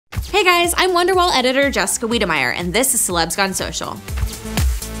Hey guys, I'm Wonderwall Editor Jessica Wedemeyer, and this is Celebs Gone Social.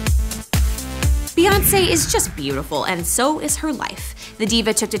 Beyonce is just beautiful, and so is her life. The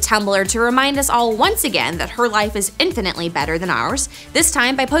diva took to Tumblr to remind us all once again that her life is infinitely better than ours, this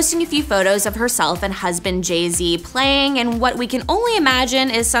time by posting a few photos of herself and husband Jay-Z playing in what we can only imagine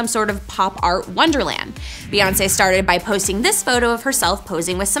is some sort of pop art wonderland. Beyonce started by posting this photo of herself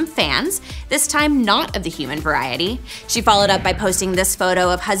posing with some fans, this time not of the human variety. She followed up by posting this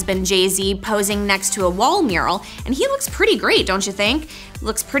photo of husband Jay-Z posing next to a wall mural, and he looks pretty great, don't you think?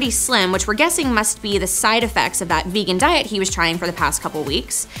 Looks pretty slim, which we're guessing must be the side effects of that vegan diet he was trying for the past couple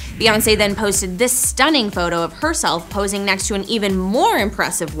weeks. Beyonce then posted this stunning photo of herself posing next to an even more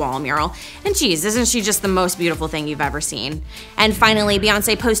impressive wall mural, and geez, isn't she just the most beautiful thing you've ever seen? And finally,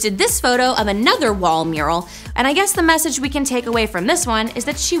 Beyonce posted this photo of another wall mural, and I guess the message we can take away from this one is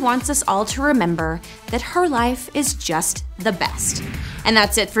that she wants us all to remember that her life is just the best. And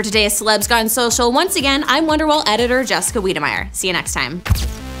that's it for today's Celebs Gone Social. Once again, I'm Wonderwall Editor Jessica Wedemeyer. See you next time.